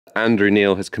Andrew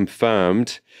Neil has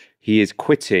confirmed he is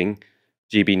quitting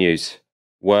GB News.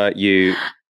 Were you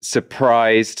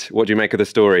surprised? What do you make of the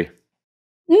story?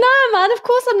 No, man, of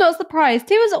course I'm not surprised.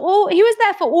 He was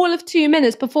there for all of 2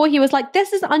 minutes before he was like,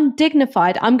 this is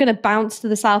undignified. I'm going to bounce to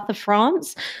the south of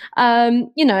France.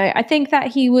 I think that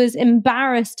he was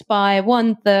embarrassed by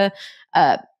the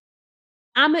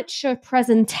amateur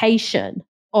presentation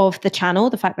of the channel,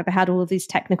 the fact that they had all of these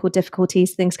technical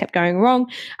difficulties, things kept going wrong.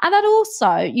 And that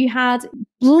also you had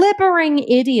blibbering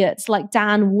idiots like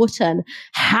Dan Wootton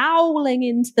howling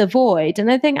into the void.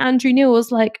 And I think Andrew Neil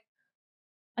was like,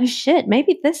 oh shit,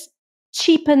 maybe this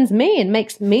cheapens me and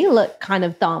makes me look kind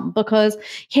of dumb, because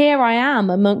here I am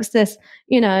amongst this,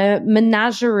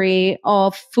 menagerie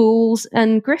of fools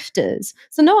and grifters.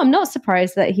 So no, I'm not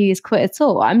surprised that he's quit at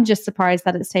all. I'm just surprised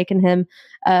that it's taken him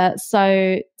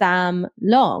so damn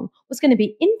long. What's going to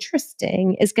be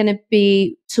interesting is going to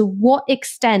be to what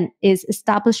extent is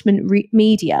establishment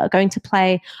media going to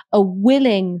play a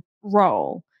willing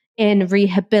role in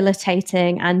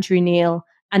rehabilitating Andrew Neil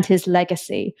and his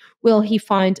legacy. Will he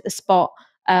find a spot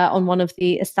on one of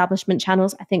the establishment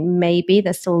channels? I think maybe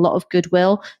there's still a lot of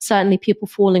goodwill. Certainly people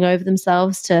falling over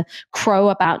themselves to crow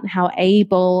about how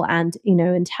able and,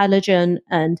 intelligent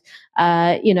and,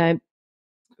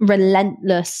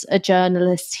 relentless a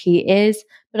journalist he is.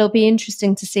 But it'll be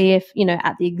interesting to see if,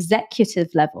 at the executive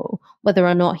level, whether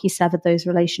or not he severed those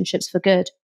relationships for good.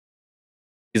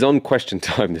 He's on Question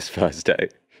Time this Thursday.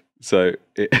 So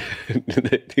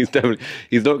he's not going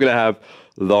to have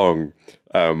long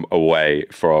away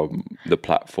from the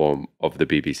platform of the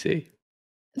BBC.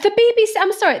 The BBC,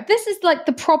 I'm sorry, this is like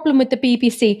the problem with the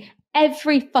BBC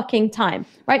every fucking time,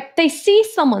 right? They see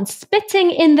someone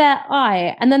spitting in their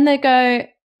eye and then they go,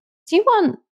 do you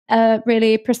want a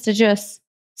really prestigious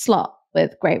slot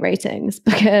with great ratings?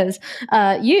 Because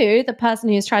you, the person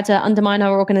who's tried to undermine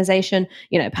our organization,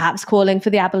 perhaps calling for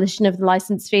the abolition of the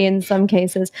license fee in some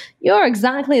cases, you're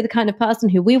exactly the kind of person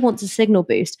who we want to signal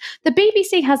boost. The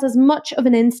BBC has as much of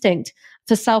an instinct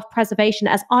for self-preservation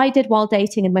as I did while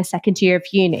dating in my second year of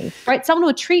uni, right? Someone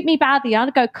would treat me badly,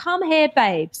 I'd go, come here,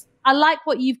 babes. I like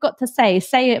what you've got to say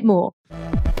it more.